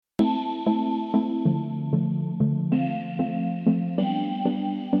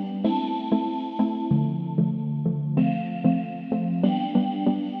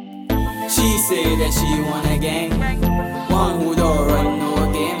She said that she want a gang, one who don't run no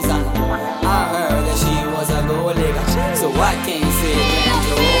games. And I heard that she was a gold digger, so I can't say that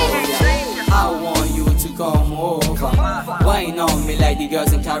Jehovah. I want you to come over, wine on me like the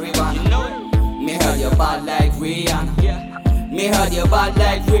girls in Caribbean. Me heard you bad like Rihanna, me heard you bad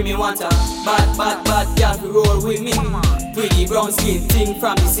like Remy. Want a bad girl to roll with me. Pretty brown skin thing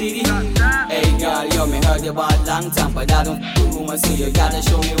from the city. Hey girl, yo, me heard you bad long time, but I don't do rumor, so you gotta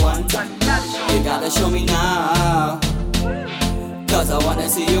show me one time. You gotta show me now, cause I wanna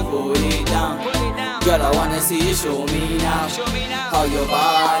see you put it down. Girl, I wanna see you show me now how you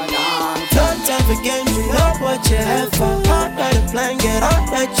bad long time. No time for games, you know what you have for. Hot like a plane, get out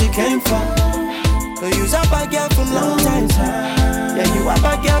that you came for. But you's up a girl from long time. Yeah, you up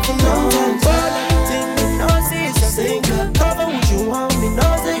a girl from long time. But everything you know, see it's a sinker. Cover what you want, me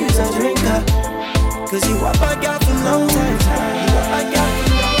know say you's a drinker. Cause you up a girl from long time. You up a girl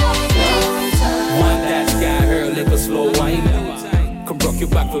from long time. One that's got her liquor slow wine. Come rock your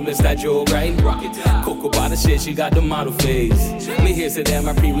back for Mr. Joe, right? Cocoa by the shit, she got the model face. Me here say them,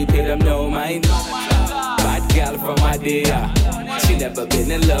 I we pay them no mind. Bad gal from my day, she never been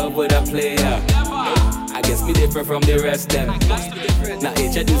in love with a player. I guess me different from the rest them. Now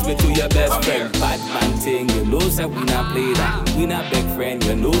introduce me to your best friend. Bad man thing, you know say we not play that. We not big friend,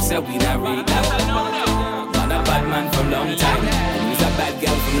 you know say we not read that. Man a bad man from long time, and he's a bad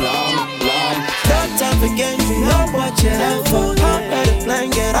girl from long. No time for games, you know what you have for. Hot like a plane,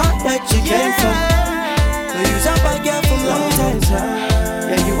 get out that you came from. But you's up a girl from long time.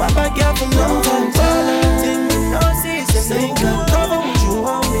 Yeah, you up a girl from long time. All everything you know, see it's a sinker. Cover what you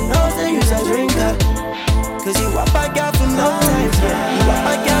want, me know say you's a drinker. Cause you up a girl from long time. You up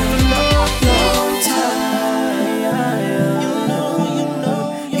a girl from long time. You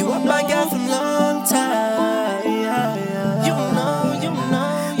know, you up a girl from long time. You know,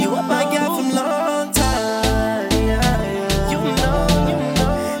 you up a girl from long time. You know,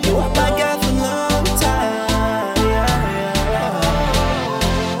 you up a girl from long time.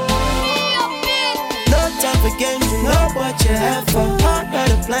 No time for games, you know what you have for. Hot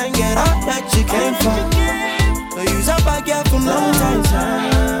like a plane, get out that you came from. But you's up a girl from long time.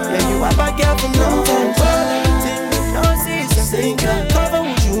 Yeah, you up a girl from long time. All everything you know, see it's a sinker. Cover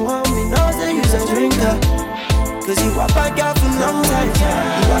what you want, me know say you's a drinker. Cause you up a girl from long time.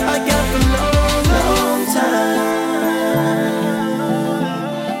 You up a girl from